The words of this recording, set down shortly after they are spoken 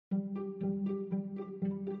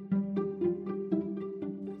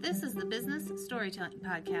This is the Business Storytelling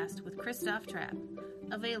Podcast with Christoph Trapp,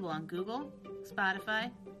 available on Google,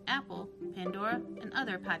 Spotify, Apple, Pandora, and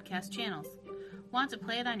other podcast channels. Want to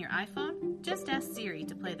play it on your iPhone? Just ask Siri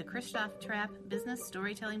to play the Christoph Trapp Business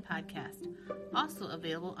Storytelling Podcast, also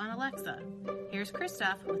available on Alexa. Here's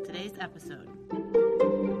Christoph with today's episode.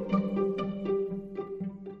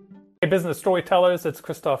 Hey, business storytellers, it's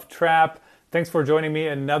Christoph Trapp. Thanks for joining me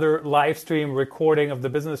in another live stream recording of the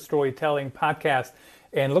Business Storytelling Podcast.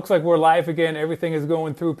 And it looks like we're live again. Everything is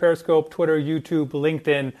going through Periscope, Twitter, YouTube,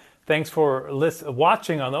 LinkedIn. Thanks for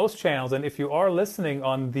watching on those channels. And if you are listening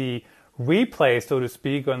on the replay, so to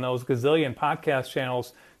speak, on those gazillion podcast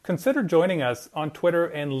channels, consider joining us on Twitter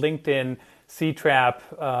and LinkedIn, C-Trapp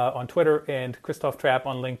on Twitter and Christoph Trapp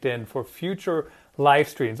on LinkedIn for future live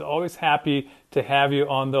streams. Always happy to have you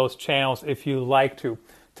on those channels if you like to.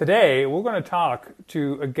 Today, we're going to talk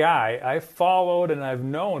to a guy I followed and I've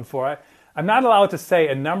known for, I'm not allowed to say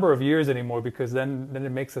a number of years anymore because then it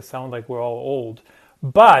makes us sound like we're all old.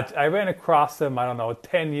 But I ran across him,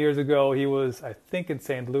 10 years ago. He was, I think, in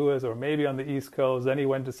St. Louis or maybe on the East Coast. Then he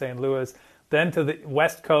went to St. Louis, then to the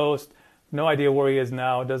West Coast. No idea where he is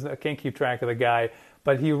now. I can't keep track of the guy.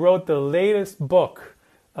 But he wrote the latest book,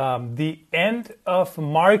 The End of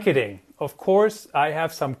Marketing. Of course, I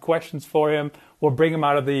have some questions for him. We'll bring him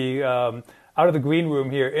out of the green room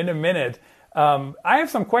here in a minute. I have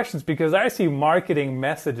some questions because I see marketing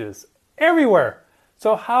messages everywhere.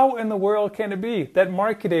 So how in the world can it be that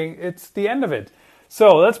marketing, it's the end of it?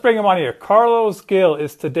 So let's bring him on here. Carlos Gil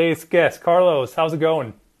is today's guest. Carlos, how's it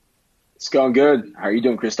going? It's going good. How are you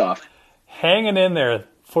doing, Christoph? Hanging in there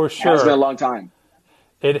for sure. It's been a long time.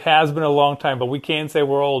 It has been a long time, but we can't say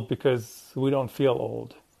we're old because we don't feel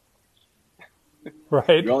old.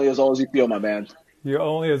 Right? You're only as old as you feel, my man. You're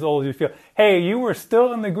only as old as you feel. Hey, you were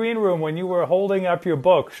still in the green room when you were holding up your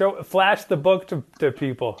book. Flash the book to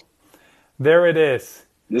people. There it is.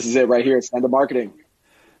 This is it right here. It's the end of marketing.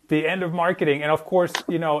 The end of marketing. And of course,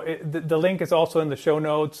 the link is also in the show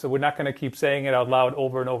notes. So we're not going to keep saying it out loud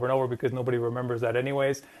over and over and over because nobody remembers that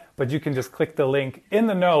anyways. But you can just click the link in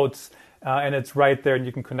the notes and it's right there. And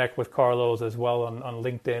you can connect with Carlos as well on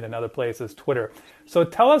LinkedIn and other places, Twitter. So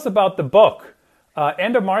tell us about the book.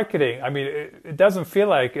 End of marketing. I mean, it doesn't feel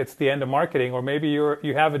like it's the end of marketing, or maybe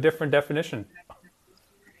you have a different definition.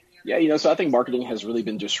 Yeah, so I think marketing has really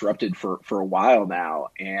been disrupted for a while now.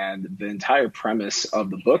 And the entire premise of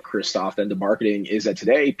the book, Christoph, End of Marketing, is that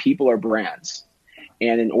today people are brands.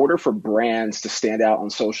 And in order for brands to stand out on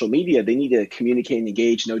social media, they need to communicate and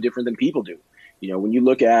engage no different than people do. When you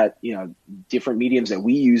look at, different mediums that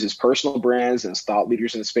we use as personal brands and as thought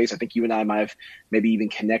leaders in the space, I think you and I might have maybe even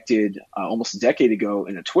connected almost a decade ago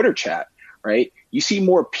in a Twitter chat, right? You see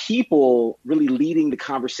more people really leading the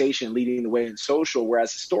conversation, leading the way in social,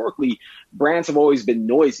 whereas historically brands have always been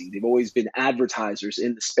noisy. They've always been advertisers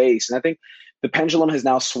in the space. And I think the pendulum has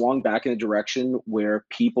now swung back in a direction where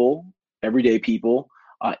people, everyday people,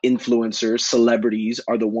 influencers, celebrities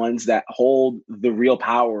are the ones that hold the real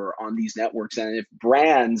power on these networks. And if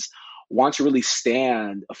brands want to really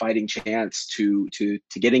stand a fighting chance to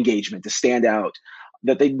get engagement, to stand out,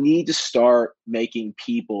 that they need to start making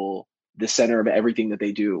people the center of everything that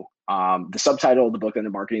they do. The subtitle of the book, End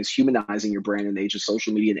of Marketing, is Humanizing Your Brand in the Age of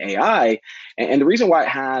Social Media and AI. And the reason why it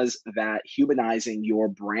has that Humanizing Your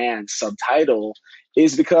Brand subtitle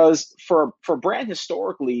is because for brand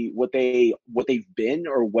historically, what they've been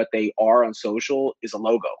or what they are on social is a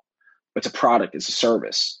logo. It's a product, it's a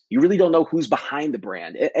service. You really don't know who's behind the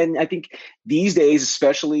brand. And I think these days,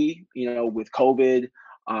 especially, with COVID,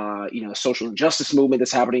 social injustice movement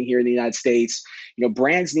that's happening here in the United States,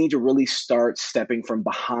 brands need to really start stepping from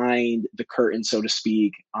behind the curtain, so to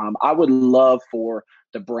speak. I would love for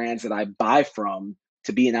the brands that I buy from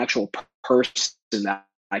to be an actual person that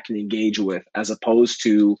I can engage with, as opposed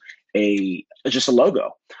to just a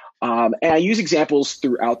logo. And I use examples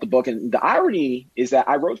throughout the book. And the irony is that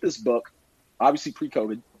I wrote this book, obviously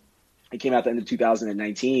pre-COVID. It came out at the end of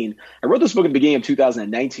 2019. I wrote this book at the beginning of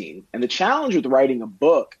 2019. And the challenge with writing a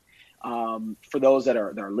book, for those that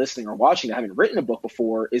are listening or watching that haven't written a book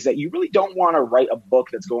before, is that you really don't want to write a book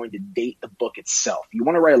that's going to date the book itself. You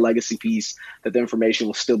want to write a legacy piece that the information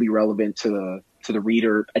will still be relevant to the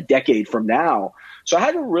reader a decade from now. So I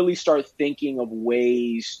had to really start thinking of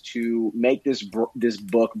ways to make this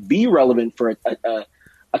book be relevant for a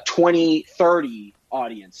 2030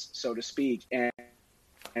 audience, so to speak.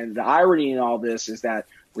 And the irony in all this is that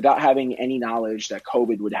without having any knowledge that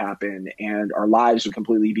COVID would happen and our lives would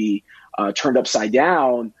completely be turned upside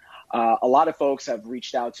down, a lot of folks have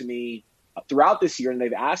reached out to me throughout this year, and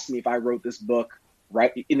they've asked me if I wrote this book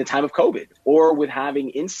right, in the time of COVID, or with having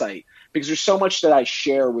insight, because there's so much that I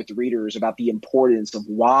share with readers about the importance of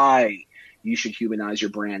why you should humanize your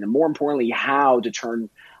brand, and more importantly, how to turn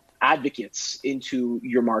advocates into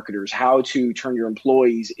your marketers, how to turn your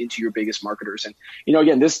employees into your biggest marketers. And,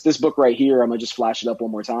 again, this book right here, I'm going to just flash it up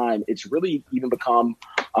one more time. It's really even become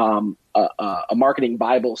a marketing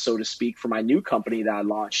Bible, so to speak, for my new company that I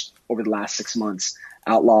launched over the last 6 months,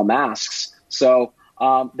 Outlaw Masks. So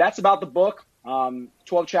that's about the book.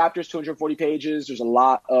 12 chapters, 240 pages. There's a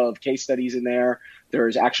lot of case studies in there.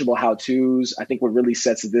 There's actionable how-tos. I think what really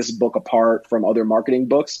sets this book apart from other marketing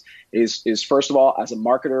books is first of all, as a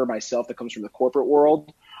marketer myself that comes from the corporate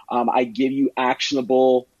world, I give you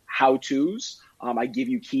actionable how-tos. I give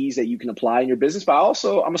you keys that you can apply in your business, but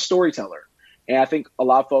also I'm a storyteller. And I think a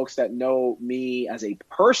lot of folks that know me as a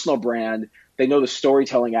personal brand, they know the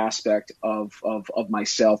storytelling aspect of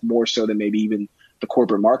myself more so than maybe even the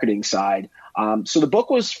corporate marketing side. So the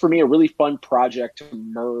book was, for me, a really fun project to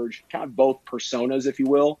merge kind of both personas, if you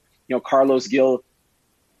will. Carlos Gil,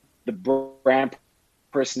 the brand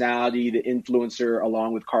personality, the influencer,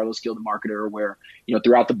 along with Carlos Gil, the marketer, where,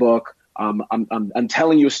 throughout the book, I'm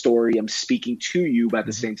telling you a story, I'm speaking to you, but at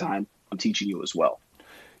the same time, I'm teaching you as well.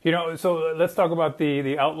 So let's talk about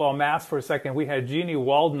the Outlaw Mask for a second. We had Jeannie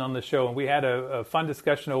Walden on the show, and we had a fun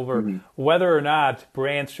discussion over whether or not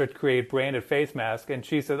brands should create branded face masks. And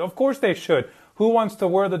she said, of course they should. Who wants to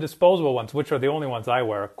wear the disposable ones, which are the only ones I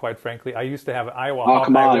wear, quite frankly. I used to have an Iowa Oh,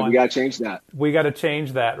 come on. one. We got to change that. We got to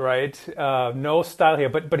change that, right? No style here.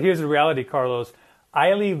 But here's the reality, Carlos.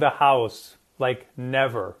 I leave the house like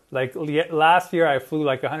never. Like last year, I flew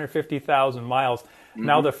like 150,000 miles.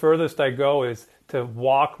 Now the furthest I go is to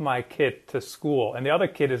walk my kid to school, and the other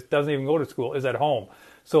kid doesn't even go to school, is at home.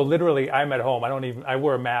 So literally, I'm at home. I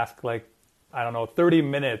wear a mask 30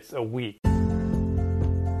 minutes a week. Do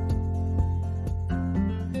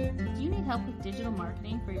you need help with digital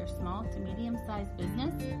marketing for your small to medium-sized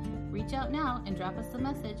business? Reach out now and drop us a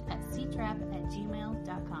message at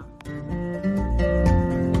ctrap@gmail.com.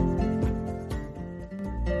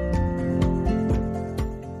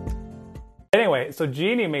 Anyway, so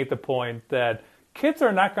Jeannie made the point that kids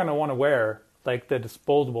are not going to want to wear like the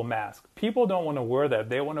disposable mask. People don't want to wear that.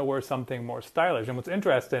 They want to wear something more stylish. And what's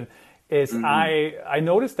interesting is I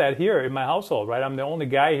noticed that here in my household, right? I'm the only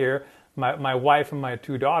guy here. My wife and my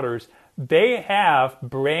 2 daughters, they have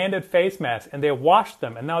branded face masks, and they wash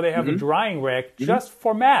them. And now they have a drying rack just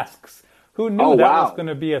for masks. Who knew that was going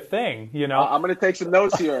to be a thing, I'm going to take some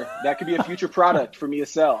notes here. That could be a future product for me to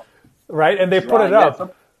sell. Right? And they put it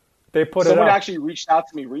up. Someone actually reached out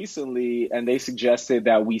to me recently, and they suggested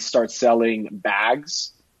that we start selling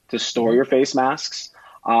bags to store your face masks,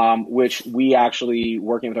 which we actually,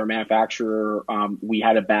 working with our manufacturer, we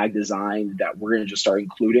had a bag design that we're going to just start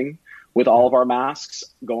including with all of our masks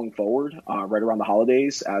going forward, right around the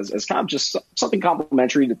holidays, as kind of just something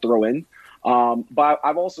complimentary to throw in. But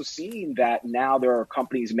I've also seen that now there are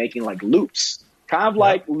companies making like loops, kind of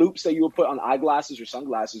like loops that you would put on eyeglasses or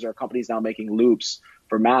sunglasses. There are companies now making loops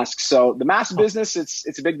for masks. So the mask business,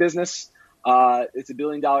 it's a big business. It's $1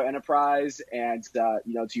 billion enterprise. And, to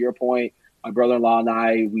your point, my brother-in-law and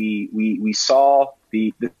I, we saw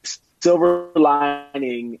the silver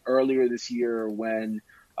lining earlier this year when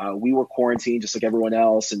we were quarantined just like everyone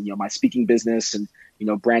else. And, my speaking business and,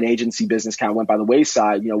 brand agency business kind of went by the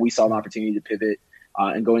wayside. We saw an opportunity to pivot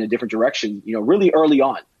and go in a different direction, really early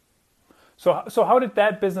on. So how did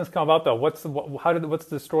that business come about though? What's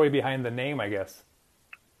the story behind the name, I guess?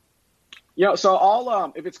 So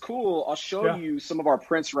I'll, if it's cool, I'll show you some of our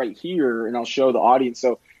prints right here, and I'll show the audience.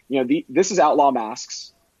 So, this is Outlaw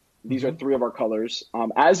Masks. These are 3 of our colors.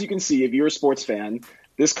 As you can see, if you're a sports fan,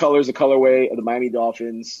 this color is the colorway of the Miami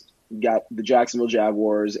Dolphins. We got the Jacksonville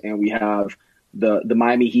Jaguars, and we have the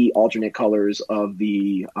Miami Heat alternate colors of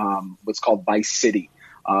the what's called Vice City.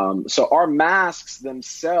 So our masks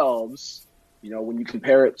themselves, when you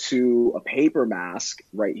compare it to a paper mask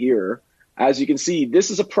right here, as you can see, this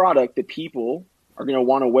is a product that people are going to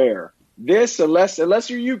want to wear. This, unless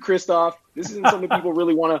you're you, Christoph, this isn't something people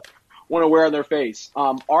really want to wear on their face.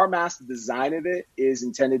 Our mask, the design of it is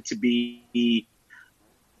intended to be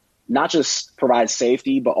not just provide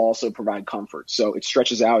safety, but also provide comfort. So it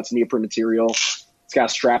stretches out. It's neoprene material. It's got a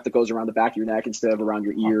strap that goes around the back of your neck instead of around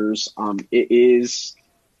your ears.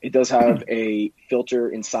 It does have a filter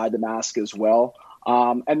inside the mask as well.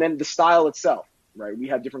 And then the style itself. Right, we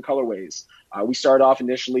have different colorways. We started off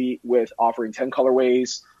initially with offering 10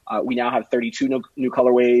 colorways. We now have 32 new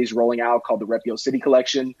colorways rolling out called the Repio City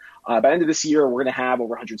Collection. By the end of this year, we're going to have over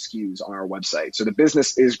 100 SKUs on our website. So the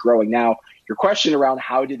business is growing. Now, your question around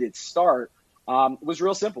how did it start was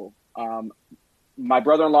real simple. my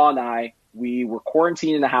brother-in-law and I, we were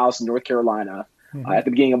quarantined in a house in North Carolina at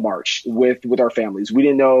the beginning of March with our families. We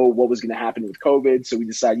didn't know what was going to happen with COVID. So we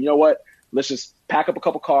decided, you know what, let's just pack up a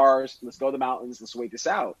couple cars. Let's go to the mountains. Let's wait this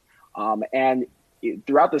out.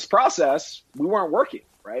 Throughout this process, we weren't working,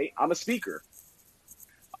 right? I'm a speaker,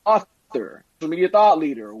 author, social media thought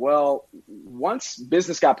leader. Well, once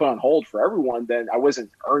business got put on hold for everyone, then I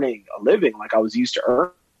wasn't earning a living like I was used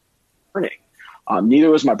to earning. Neither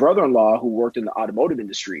was my brother-in-law, who worked in the automotive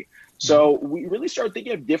industry. So we really started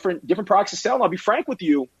thinking of different products to sell. And I'll be frank with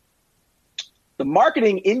you, the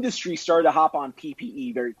marketing industry started to hop on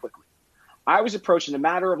PPE very quickly. I was approached in a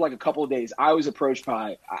matter of like a couple of days. I was approached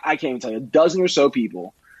by, I can't even tell you, a dozen or so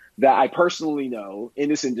people that I personally know in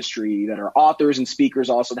this industry that are authors and speakers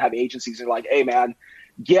also that have agencies that are like, hey man,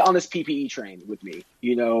 get on this PPE train with me,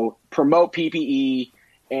 promote PPE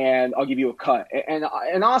and I'll give you a cut. And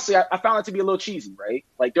honestly, I found it to be a little cheesy, right?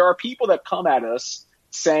 Like there are people that come at us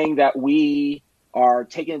saying that we are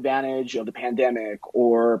taking advantage of the pandemic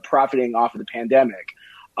or profiting off of the pandemic.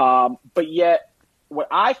 But yet what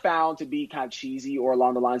I found to be kind of cheesy or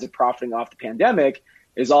along the lines of profiting off the pandemic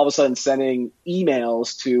is all of a sudden sending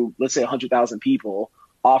emails to, let's say, 100,000 people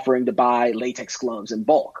offering to buy latex gloves in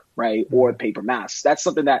bulk, right? Or paper masks. That's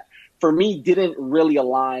something that for me didn't really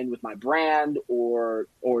align with my brand or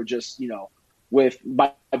just, with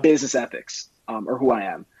my business ethics or who I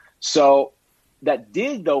am. So that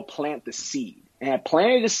did, though, plant the seed. And I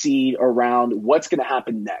planted a seed around what's going to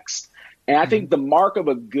happen next. And I think the mark of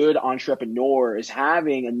a good entrepreneur is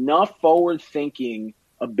having enough forward-thinking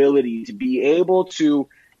ability to be able to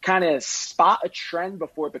kind of spot a trend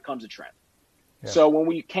before it becomes a trend. Yeah. So when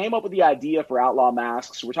we came up with the idea for Outlaw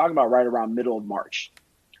Masks, we're talking about right around middle of March.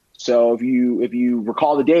 So if you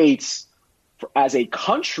recall the dates, as a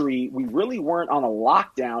country, we really weren't on a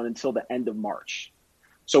lockdown until the end of March.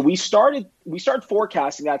 So we started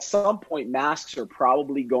forecasting that at some point masks are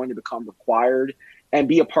probably going to become required and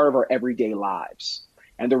be a part of our everyday lives.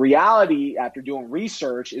 And the reality, after doing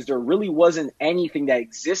research, is there really wasn't anything that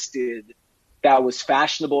existed that was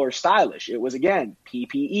fashionable or stylish. It was, again,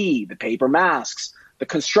 PPE, the paper masks, the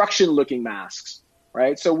construction-looking masks,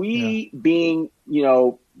 right? So we, being,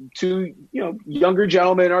 two, younger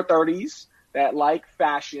gentlemen in our 30s that like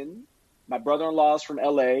fashion, my brother-in-law is from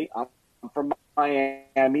LA, I'm from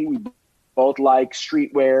Miami, we both like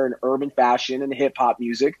streetwear and urban fashion and hip-hop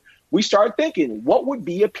music. We started thinking, what would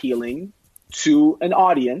be appealing to an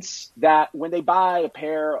audience that when they buy a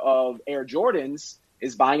pair of Air Jordans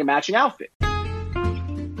is buying a matching outfit?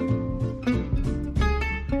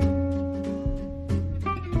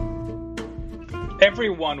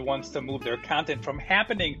 Everyone wants to move their content from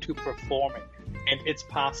happening to performing, and it's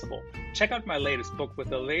possible. Check out my latest book with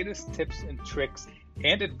the latest tips and tricks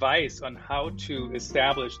and advice on how to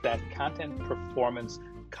establish that content performance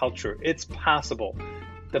culture. It's possible.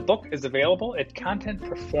 The book is available at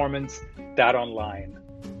contentperformance.online.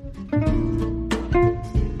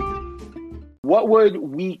 What would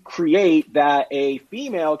we create that a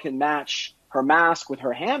female can match her mask with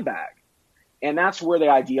her handbag? And that's where the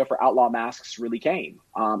idea for Outlaw Masks really came.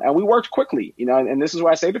 And we worked quickly, and this is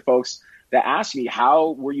what I say to folks that ask me,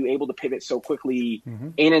 how were you able to pivot so quickly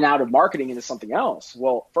in and out of marketing into something else?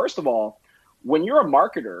 Well, first of all, when you're a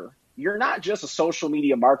marketer, you're not just a social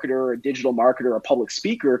media marketer, a digital marketer, a public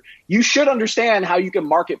speaker. You should understand how you can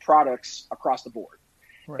market products across the board.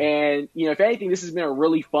 Right. And, if anything, this has been a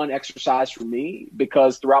really fun exercise for me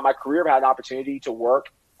because throughout my career, I've had an opportunity to work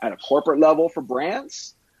at a corporate level for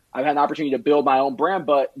brands. I've had an opportunity to build my own brand,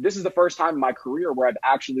 but this is the first time in my career where I've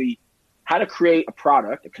actually had to create a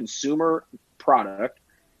product, a consumer product,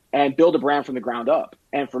 and build a brand from the ground up.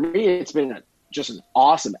 And for me, it's been just an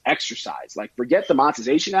awesome exercise. Like, forget the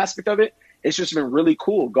monetization aspect of it. It's just been really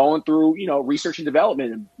cool going through, research and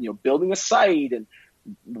development and, building a site and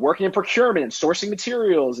working in procurement and sourcing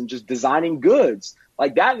materials and just designing goods.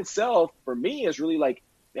 Like that in itself, for me, is really like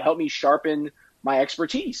helped me sharpen my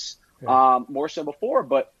expertise more so before.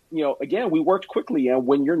 But, again, we worked quickly. And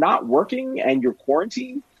when you're not working and you're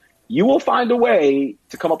quarantined, you will find a way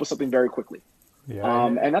to come up with something very quickly. Yeah.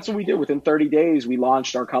 And that's what we did. Within 30 days, we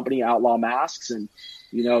launched our company, Outlaw Masks, and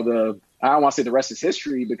I don't want to say the rest is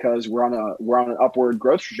history because we're on an upward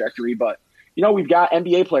growth trajectory. But we've got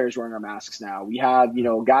NBA players wearing our masks now. We have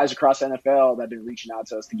guys across the NFL that have been reaching out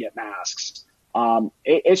to us to get masks.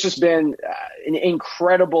 It's just been an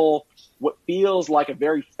incredible, what feels like a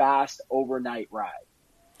very fast overnight ride.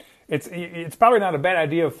 It's probably not a bad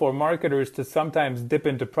idea for marketers to sometimes dip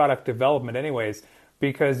into product development anyways,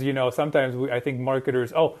 because, sometimes I think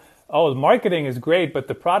marketers, the marketing is great, but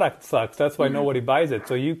the product sucks. That's why nobody buys it.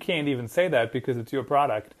 So you can't even say that because it's your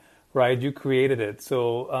product. right? You created it.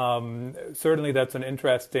 So certainly that's an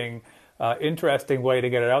interesting way to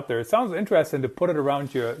get it out there. It sounds interesting to put it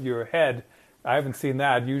around your head. I haven't seen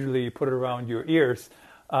that. Usually you put it around your ears.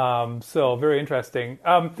 So very interesting.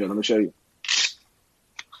 Yeah, let me show you.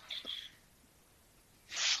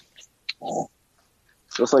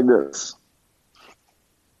 Just like this.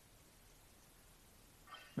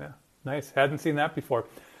 Yeah, nice. Hadn't seen that before.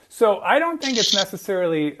 So I don't think it's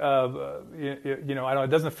necessarily, it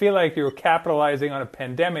doesn't feel like you're capitalizing on a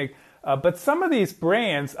pandemic. But some of these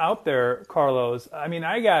brands out there, Carlos, I mean,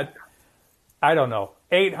 I got, I don't know,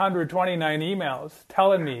 829 emails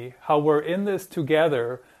telling me how we're in this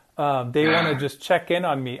together. They want to just check in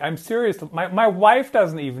on me. I'm serious. My wife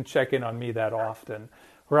doesn't even check in on me that often,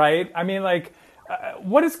 right? I mean, like,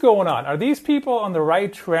 what is going on? Are these people on the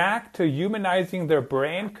right track to humanizing their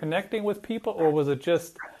brand, connecting with people, or was it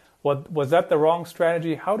just, was that the wrong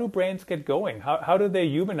strategy? How do brands get going? How do they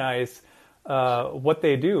humanize what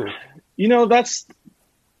they do?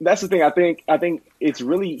 That's the thing. I think it's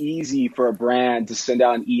really easy for a brand to send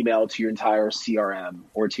out an email to your entire CRM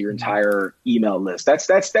or to your entire email list.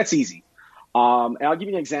 That's easy. And I'll give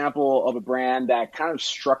you an example of a brand that kind of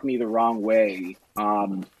struck me the wrong way.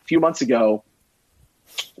 A few months ago,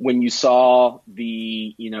 when you saw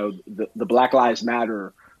the Black Lives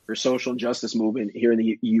Matter or social injustice movement here in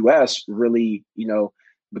the U.S. really,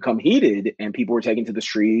 become heated, and people were taking to the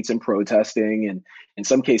streets and protesting, and in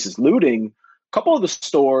some cases looting. A couple of the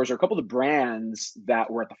stores or a couple of the brands that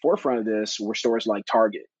were at the forefront of this were stores like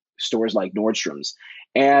Target, stores like Nordstrom's.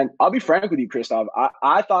 And I'll be frank with you, Christoph,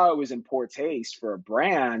 I thought it was in poor taste for a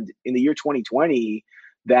brand in the year 2020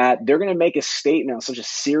 that they're going to make a statement on such a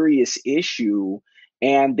serious issue,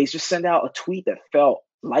 and they just send out a tweet that felt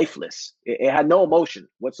lifeless. It had no emotion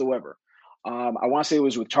whatsoever. I want to say it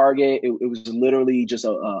was with Target. It was literally just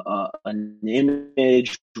an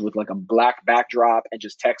image with like a black backdrop and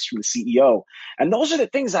just text from the CEO. And those are the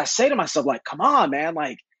things I say to myself, like, come on, man.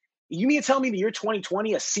 Like, you mean to tell me in the year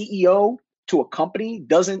 2020, a CEO to a company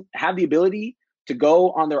doesn't have the ability to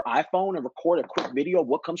go on their iPhone and record a quick video of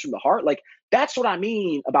what comes from the heart? Like, that's what I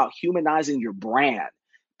mean about humanizing your brand.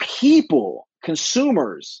 People,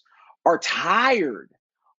 consumers, are tired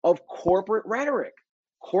of corporate rhetoric,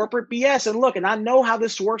 corporate BS. And look, and I know how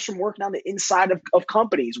this works from working on the inside of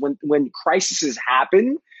companies. When crises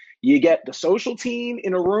happen, you get the social team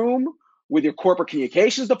in a room with your corporate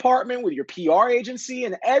communications department, with your PR agency,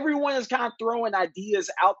 and everyone is kind of throwing ideas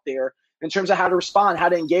out there in terms of how to respond, how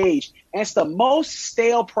to engage. And it's the most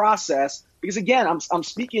stale process because, again, I'm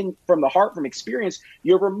speaking from the heart, from experience.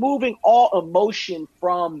 You're removing all emotion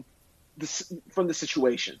from the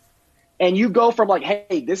situation. And you go from like,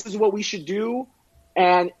 hey, this is what we should do,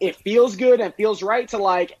 and it feels good and feels right, to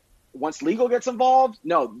like, once legal gets involved,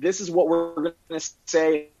 no, this is what we're going to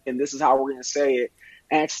say, and this is how we're going to say it.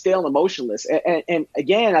 And it's stale and emotionless. And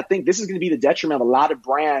again, I think this is going to be the detriment of a lot of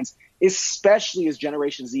brands, especially as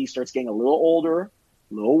Generation Z starts getting a little older,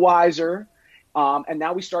 a little wiser. And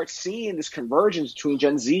now we start seeing this convergence between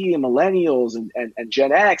Gen Z and millennials and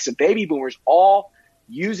Gen X and baby boomers all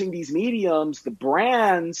using these mediums. The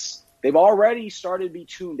brands, they've already started to be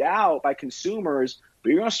tuned out by consumers, but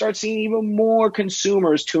you're going to start seeing even more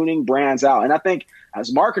consumers tuning brands out. And I think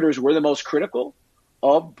as marketers, we're the most critical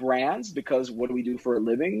of brands because what do we do for a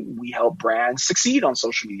living? We help brands succeed on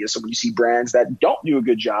social media. So when you see brands that don't do a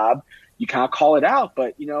good job, you kind of call it out.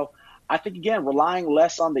 But, I think, again, relying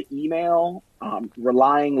less on the email,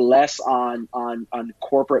 relying less on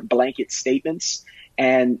corporate blanket statements,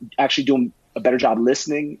 and actually doing a better job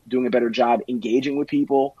listening, doing a better job engaging with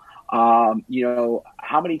people. How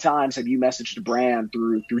many times have you messaged a brand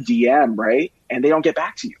through DM, right? And they don't get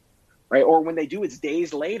back to you, right? Or when they do, it's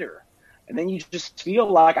days later. And then you just feel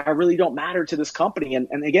like I really don't matter to this company.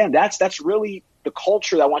 And again, that's really the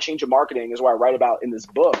culture that I want to change in marketing, is what I write about in this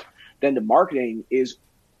book. Then the marketing is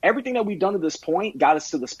everything that we've done to this point got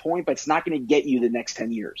us to this point, but it's not going to get you the next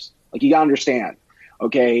 10 years. Like, you got to understand,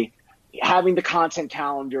 okay, having the content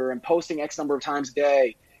calendar and posting X number of times a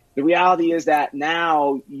day. The reality is that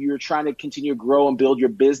now you're trying to continue to grow and build your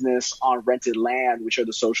business on rented land, which are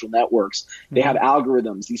the social networks. They have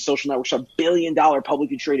algorithms. These social networks are billion-dollar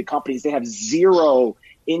publicly traded companies. They have zero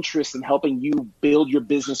interest in helping you build your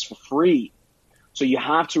business for free. So you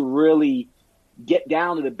have to really get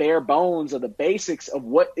down to the bare bones of the basics of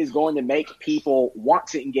what is going to make people want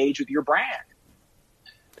to engage with your brand.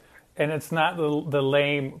 And it's not the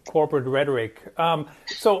lame corporate rhetoric.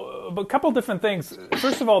 So a couple different things.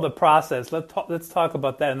 First of all, the process. Let's talk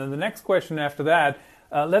about that. And then the next question after that,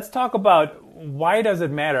 let's talk about why does it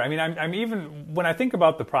matter? I mean, I'm even, when I think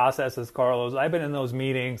about the processes, Carlos, I've been in those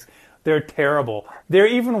meetings. They're terrible. They're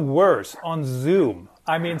even worse on Zoom.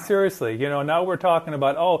 I mean, seriously, now we're talking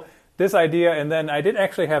about, this idea. And then I did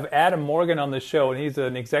actually have Adam Morgan on the show, and he's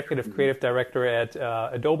an executive creative director at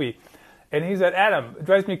Adobe. And he said, Adam, it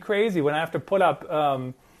drives me crazy when I have to put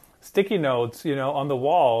up sticky notes, on the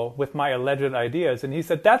wall with my alleged ideas. And he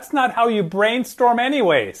said, that's not how you brainstorm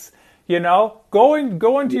anyways. Go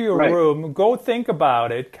into your room, go think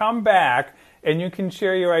about it, come back, and you can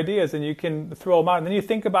share your ideas and you can throw them out. And then you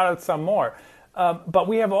think about it some more. But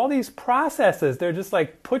we have all these processes. They're just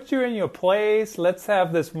like, put you in your place. Let's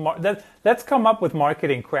have this. Let's come up with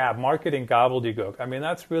marketing crap, marketing gobbledygook. I mean,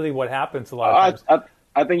 that's really what happens a lot of times.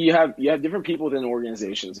 I think you have different people within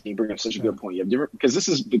organizations. You bring up such a good point. You have different, because this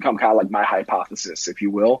has become kind of like my hypothesis, if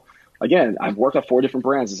you will. Again, I've worked at 4 different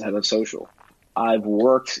brands as head of social. I've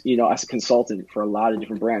worked, as a consultant for a lot of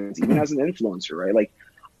different brands, even as an influencer, right? Like,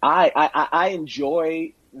 I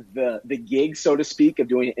enjoy the gig, so to speak, of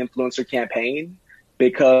doing an influencer campaign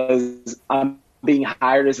because I'm being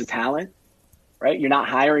hired as a talent, right? You're not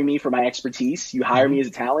hiring me for my expertise. You hire me as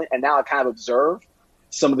a talent. And now I kind of observe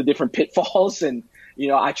some of the different pitfalls. And,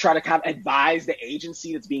 I try to kind of advise the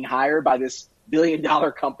agency that's being hired by this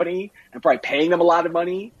billion-dollar company and probably paying them a lot of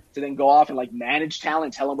money to then go off and like manage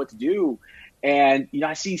talent, tell them what to do. And,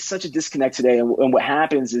 I see such a disconnect today. And what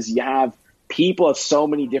happens is you have people of so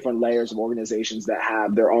many different layers of organizations that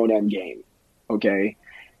have their own end game. Okay.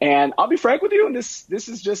 And I'll be frank with you. And this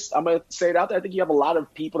is just, I'm going to say it out there. I think you have a lot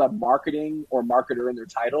of people that have marketing or marketer in their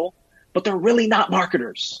title, but they're really not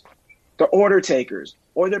marketers. They're order takers,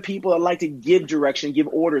 or they're people that like to give direction, give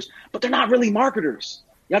orders, but they're not really marketers.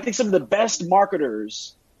 I think some of the best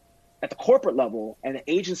marketers at the corporate level and the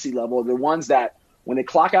agency level are the ones that when they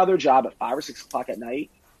clock out of their job at 5 or 6 o'clock at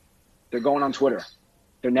night, they're going on Twitter,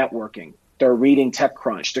 they're networking, they're reading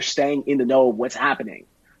TechCrunch, they're staying in the know of what's happening.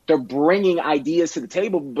 They're bringing ideas to the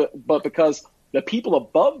table, but because the people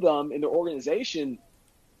above them in the organization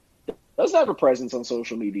doesn't have a presence on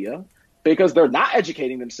social media, because they're not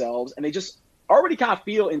educating themselves and they just already kind of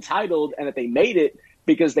feel entitled and that they made it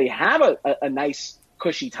because they have a nice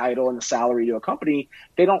cushy title and a salary to a company,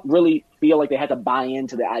 they don't really feel like they had to buy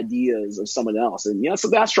into the ideas of someone else. And,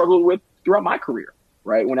 something I struggled with throughout my career,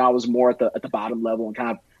 right? When I was more at the bottom level and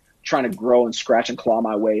kind of trying to grow and scratch and claw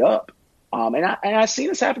my way up. And I've seen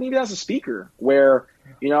this happen even as a speaker where,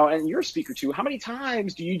 and you're a speaker too, how many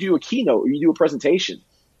times do you do a keynote or you do a presentation,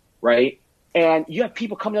 right? And you have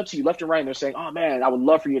people coming up to you left and right and they're saying, oh man, I would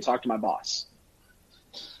love for you to talk to my boss.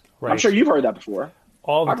 Right. I'm sure you've heard that before.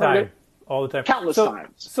 All the time. Countless times.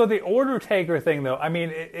 So the order taker thing, though, I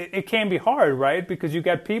mean, it can be hard, right? Because you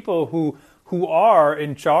got people who are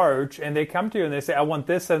in charge and they come to you and they say, I want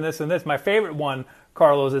this and this and this. My favorite one,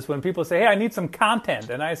 Carlos, is when people say, hey, I need some content.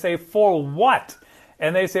 And I say, for what?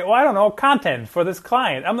 And they say, I don't know, content for this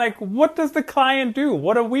client. I'm like, what does the client do?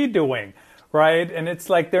 What are we doing? Right? And it's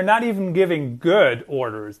like they're not even giving good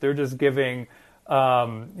orders. They're just giving,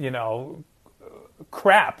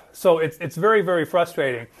 crap. So it's very, very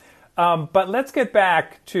frustrating. But let's get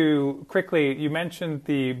back to, quickly, you mentioned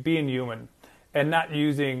the being human and not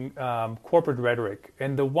using corporate rhetoric.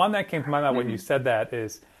 And the one that came to my mind when you said that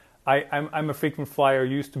is, I'm a frequent flyer,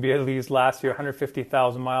 used to be at least last year,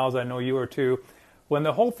 150,000 miles. I know you were too. When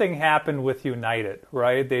the whole thing happened with United,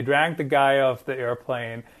 right? They dragged the guy off the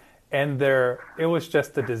airplane, and it was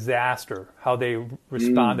just a disaster how they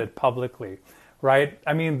responded publicly. Right?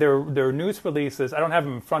 I mean, their news releases, I don't have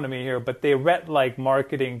them in front of me here, but they read like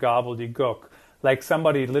marketing gobbledygook. Like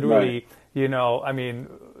somebody literally, it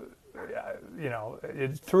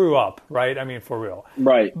threw up, right? I mean, for real.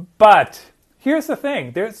 Right. But here's the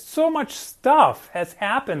thing. There's so much stuff has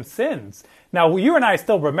happened since. Now, you and I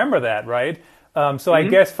still remember that, right? So I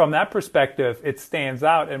guess from that perspective, it stands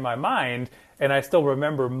out in my mind, and I still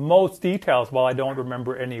remember most details while I don't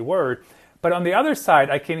remember any word. But on the other side,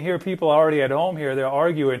 I can hear people already at home here, they're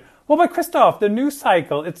arguing, well, but Christoph, the news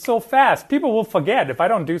cycle, it's so fast. People will forget. If I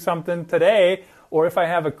don't do something today or if I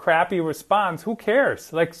have a crappy response, who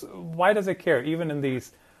cares? Like, why does it care, even in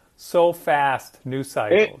these so fast news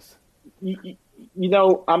cycles?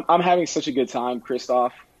 I'm having such a good time,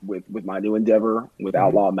 Christoph, with my new endeavor, with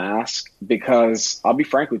Outlaw Mask, because I'll be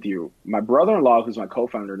frank with you. My brother-in-law, who's my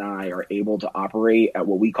co-founder, and I are able to operate at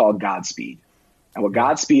what we call Godspeed. And what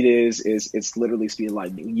Godspeed is it's literally speed of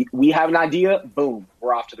lightning. We have an idea, boom,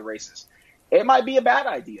 we're off to the races. It might be a bad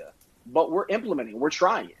idea, but we're implementing, we're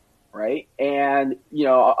trying it, right? And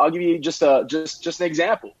I'll give you just an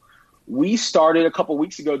example. We started a couple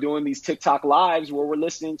weeks ago doing these TikTok lives where we're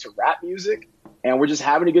listening to rap music and we're just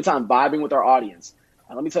having a good time vibing with our audience.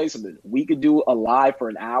 And let me tell you something. We could do a live for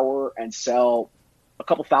an hour and sell a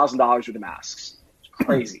couple $1,000s worth of masks. It's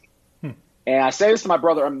crazy. And I say this to my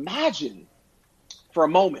brother, imagine for a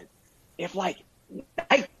moment if like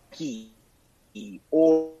Nike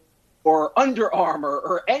or Under Armour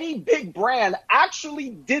or any big brand actually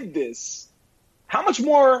did this, how much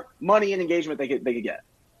more money and engagement they could get.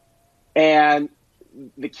 And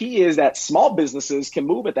the key is that small businesses can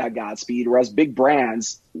move at that Godspeed, whereas big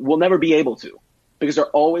brands will never be able to, because they're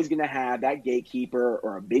always going to have that gatekeeper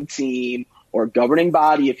or a big team or governing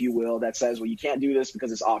body, if you will, that says, well, you can't do this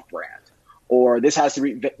because it's off brand, or this has to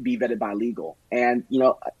be vetted by legal. And,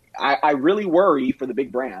 I really worry for the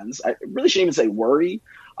big brands. I really shouldn't even say worry,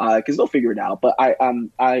 because they'll figure it out. But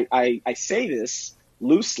I say this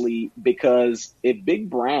loosely because if big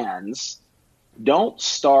brands don't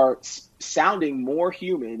start sounding more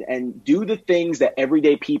human and do the things that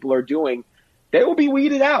everyday people are doing, they will be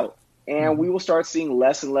weeded out. And we will start seeing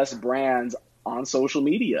less and less brands on social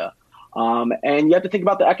media. And you have to think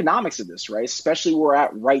about the economics of this, right? Especially where we're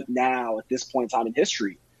at right now at this point in time in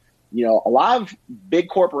history. A lot of big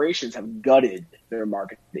corporations have gutted their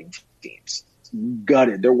marketing teams.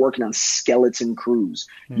 Gutted. They're working on skeleton crews.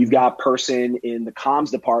 You've got a person in the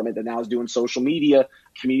comms department that now is doing social media,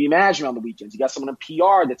 community management on the weekends. You got someone in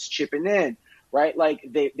PR that's chipping in, right? Like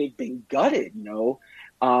they've been gutted,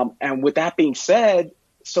 and with that being said,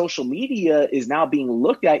 social media is now being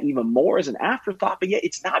looked at even more as an afterthought, but yet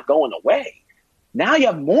it's not going away. Now you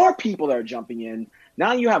have more people that are jumping in.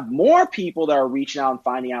 Now you have more people that are reaching out and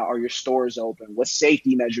finding out, are your stores open? What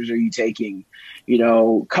safety measures are you taking?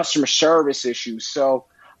 Customer service issues. So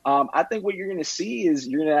I think what you're going to see is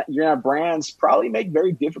you're going to have brands probably make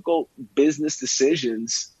very difficult business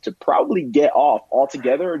decisions to probably get off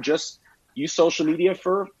altogether or just use social media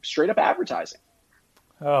for straight up advertising.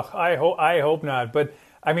 Oh, I hope not. But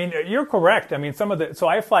I mean, you're correct. I mean, so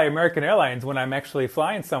I fly American Airlines when I'm actually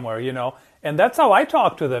flying somewhere, and that's how I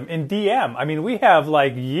talk to them in DM. I mean, we have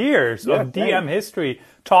like years of DM history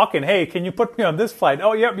talking, hey, can you put me on this flight?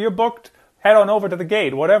 Oh, yep, you're booked. Head on over to the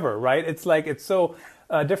gate, whatever, right? It's like, it's so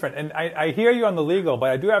different. And I hear you on the legal,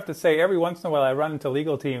 but I do have to say every once in a while I run into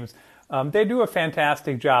legal teams. They do a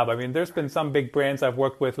fantastic job. I mean, there's been some big brands I've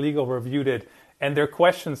worked with, legal reviewed it, and their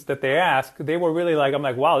questions that they ask, they were really like, I'm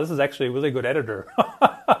like, wow, this is actually a really good editor.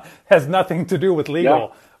 Has nothing to do with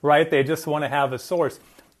legal, right? They just want to have a source.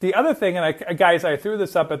 The other thing, and guys, I threw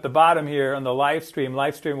this up at the bottom here on the live stream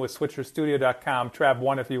with switcherstudio.com, Trap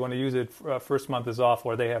 1 if you want to use it. First month is off,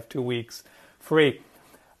 or they have 2 weeks free.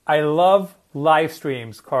 I love live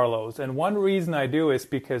streams, Carlos, and one reason I do is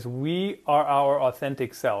because we are our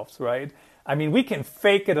authentic selves, right? I mean, we can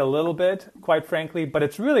fake it a little bit, quite frankly, but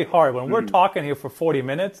it's really hard. When we're talking here for 40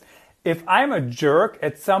 minutes, if I'm a jerk,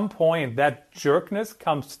 at some point that jerkness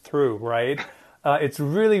comes through, right? It's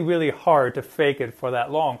really, really hard to fake it for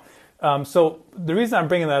that long. So the reason I'm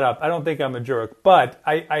bringing that up, I don't think I'm a jerk, but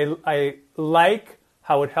I like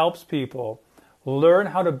how it helps people learn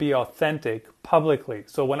how to be authentic publicly.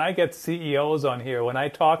 So when I get CEOs on here, when I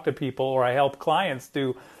talk to people or I help clients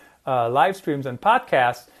do live streams and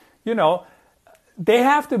podcasts, they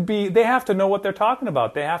have to know what they're talking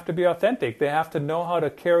about. They have to be authentic. They have to know how to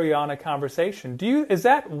carry on a conversation. Is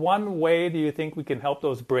that one way, do you think we can help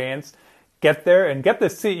those brands get there and get the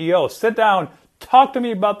CEO, sit down, talk to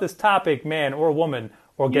me about this topic, man or woman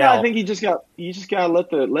or gal? Yeah, I think you just got to let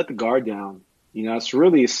the guard down. It's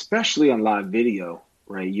really, especially on live video,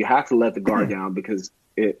 right? You have to let the guard down because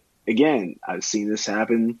I've seen this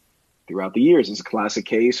happen throughout the years. It's a classic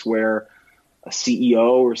case where a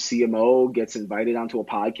CEO or CMO gets invited onto a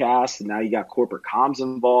podcast, and now you got corporate comms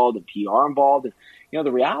involved and PR involved. And,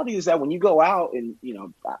 the reality is that when you go out and,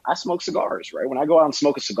 I smoke cigars, right? When I go out and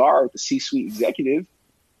smoke a cigar with the C-suite executive,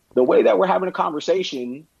 the way that we're having a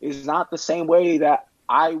conversation is not the same way that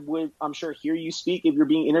I would, I'm sure, hear you speak if you're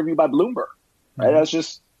being interviewed by Bloomberg, right? That's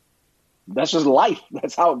just life.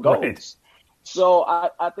 That's how it goes. Right. So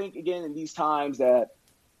I think, again, in these times that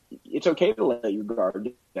it's okay to let your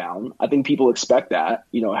guard down. I think people expect that.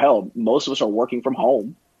 Hell, most of us are working from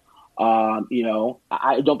home. I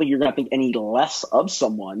don't think you're going to think any less of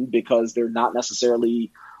someone because they're not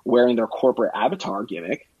necessarily wearing their corporate avatar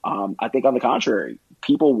gimmick. I think on the contrary,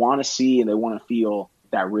 people want to see and they want to feel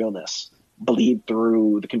that realness bleed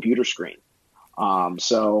through the computer screen.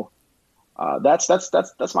 So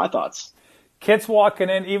that's my thoughts. Kids walking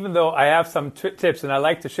in, even though I have some tips, and I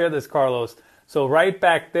like to share this, Carlos. So right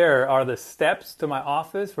back there are the steps to my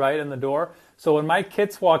office, right in the door. So when my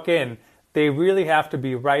kids walk in, they really have to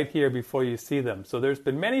be right here before you see them. So there's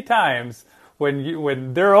been many times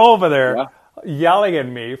when they're over there yelling at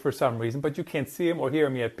me for some reason, but you can't see them or hear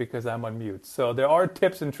them yet because I'm on mute. So there are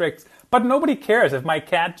tips and tricks, but nobody cares if my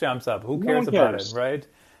cat jumps up. Who cares about it, right?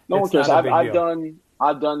 No one cares.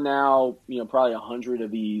 I've done now, probably 100 of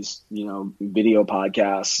these, video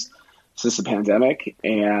podcasts since the pandemic.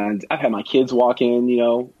 And I've had my kids walk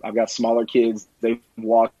in, I've got smaller kids. They've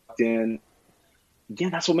walked in. Yeah,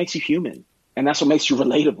 that's what makes you human. And that's what makes you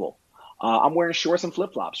relatable. I'm wearing shorts and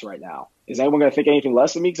flip-flops right now. Is anyone going to think anything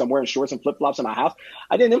less of me because I'm wearing shorts and flip-flops in my house?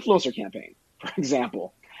 I did an influencer campaign, for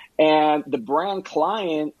example. And the brand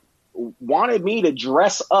client wanted me to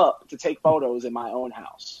dress up to take photos in my own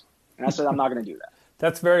house. And I said, I'm not going to do that.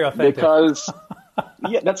 That's very authentic. Because,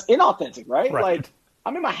 that's inauthentic, right? Right. Like,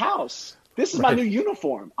 I'm in my house. This is my new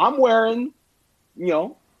uniform. I'm wearing,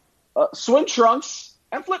 swim trunks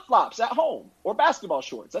and flip-flops at home or basketball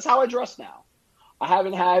shorts. That's how I dress now. I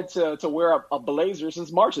haven't had to wear a blazer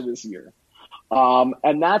since March of this year.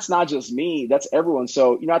 And that's not just me, that's everyone.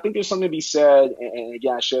 So, I think there's something to be said. And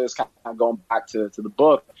again, I share this kind of going back to the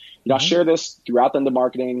book. I share this throughout the end of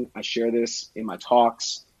marketing. I share this in my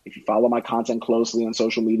talks. If you follow my content closely on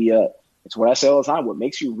social media, it's what I say all the time. What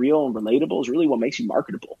makes you real and relatable is really what makes you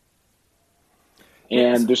marketable.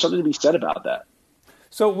 And there's something to be said about that.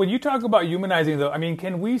 So when you talk about humanizing, though, I mean,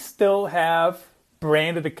 can we still have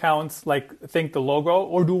branded accounts like think the logo,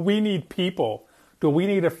 or do we need people? Do we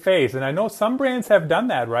need a face? And I know some brands have done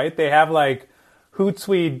that, right? They have like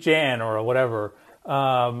Hootsuite Jan or whatever.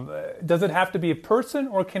 Does it have to be a person,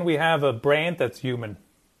 or can we have a brand that's human?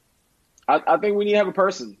 I think we need to have a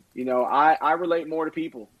person. I relate more to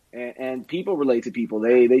people, and people relate to people.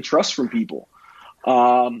 They trust from people.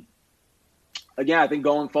 Again, I think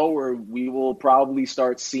going forward, we will probably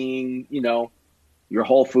start seeing, your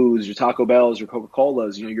Whole Foods, your Taco Bells, your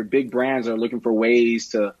Coca-Colas, your big brands are looking for ways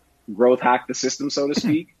to growth hack the system, so to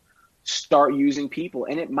speak, start using people.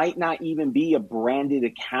 And it might not even be a branded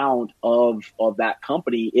account of that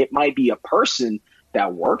company. It might be a person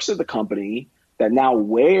that works at the company that now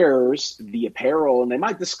wears the apparel, and they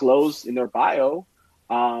might disclose in their bio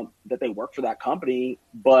that they work for that company.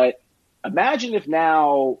 But imagine if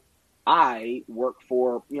now I work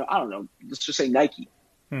for, I don't know, let's just say Nike.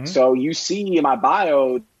 Mm-hmm. So you see in my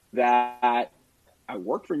bio that I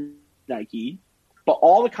work for Nike, but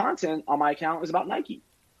all the content on my account is about Nike,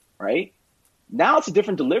 right? Now it's a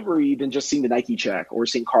different delivery than just seeing the Nike check or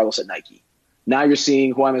seeing Carlos at Nike. Now you're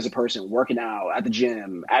seeing who I am as a person, working out, at the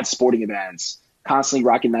gym, at sporting events, constantly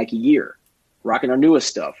rocking Nike gear, rocking our newest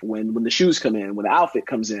stuff. When the shoes come in, when the outfit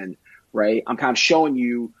comes in, right? I'm kind of showing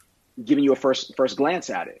you, giving you a first glance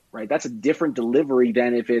at it, right? That's a different delivery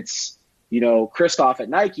than if it's, Christoph at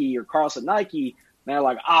Nike or Carlos at Nike. And they're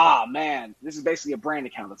like, man, this is basically a brand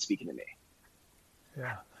account that's speaking to me.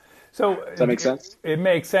 Yeah. So does that make sense? It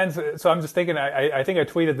makes sense. So I'm just thinking, I think I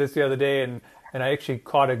tweeted this the other day, and I actually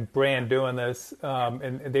caught a brand doing this,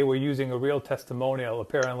 and they were using a real testimonial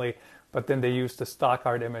apparently, but then they used the stock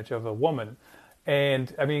art image of a woman.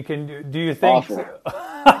 And I mean, do you think? Awful.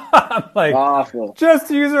 I'm like, awful. Just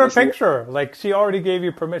use her picture. Like, she already gave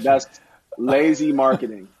you permission. That's lazy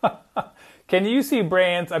marketing. Can you see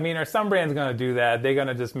brands? I mean, are some brands going to do that? They're going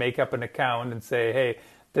to just make up an account and say, "Hey,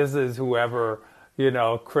 this is whoever,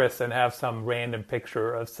 Chris," and have some random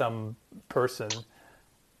picture of some person.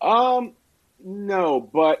 No,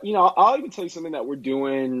 but I'll even tell you something that we're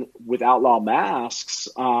doing with Outlaw Masks.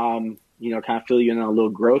 Kind of fill you in on a little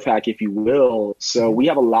growth hack, if you will. So we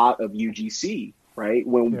have a lot of UGC, right?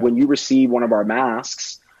 When you receive one of our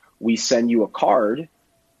masks, we send you a card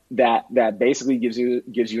that basically gives you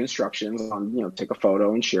instructions on, take a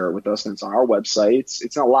photo and share it with us. And it's on our website.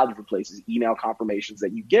 It's in a lot of different places, email confirmations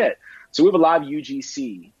that you get. So we have a lot of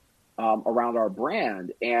UGC around our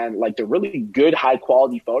brand, and like the really good high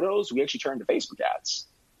quality photos, we actually turn to Facebook ads.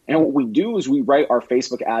 And what we do is we write our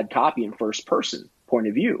Facebook ad copy in first person point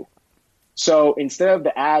of view. So instead of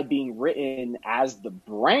the ad being written as the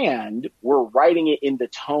brand, we're writing it in the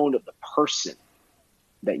tone of the person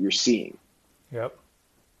that you're seeing. Yep.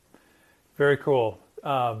 Very cool.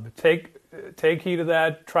 Take heed of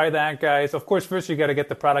that. Try that, guys. Of course, first you got to get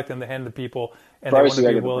the product in the hand of people, and they want to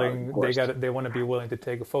be willing. They want to be willing to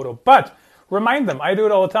take a photo. But remind them. I do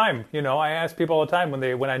it all the time. I ask people all the time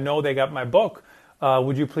when I know they got my book.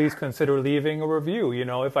 Would you please consider leaving a review?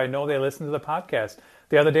 If I know they listen to the podcast.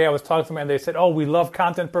 The other day I was talking to them and they said, "Oh, we love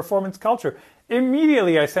content performance culture."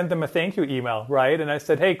 Immediately I sent them a thank you email, right? And I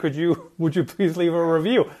said, "Hey, would you please leave a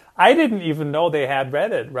review?" I didn't even know they had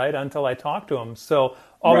read it, right, until I talked to them. So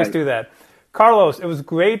always do that. Carlos, it was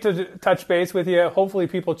great to touch base with you. Hopefully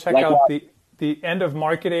people check out the End of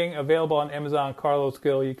Marketing, available on Amazon. Carlos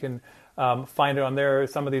Gil, you can find it on there.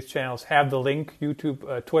 Some of these channels have the link.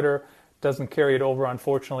 YouTube, Twitter doesn't carry it over,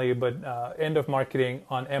 unfortunately, but End of Marketing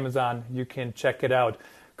on Amazon, you can check it out.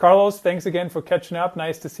 Carlos, thanks again for catching up.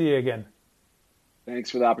 Nice to see you again.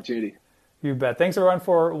 Thanks for the opportunity. You bet. Thanks everyone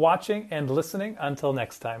for watching and listening. Until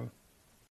next time.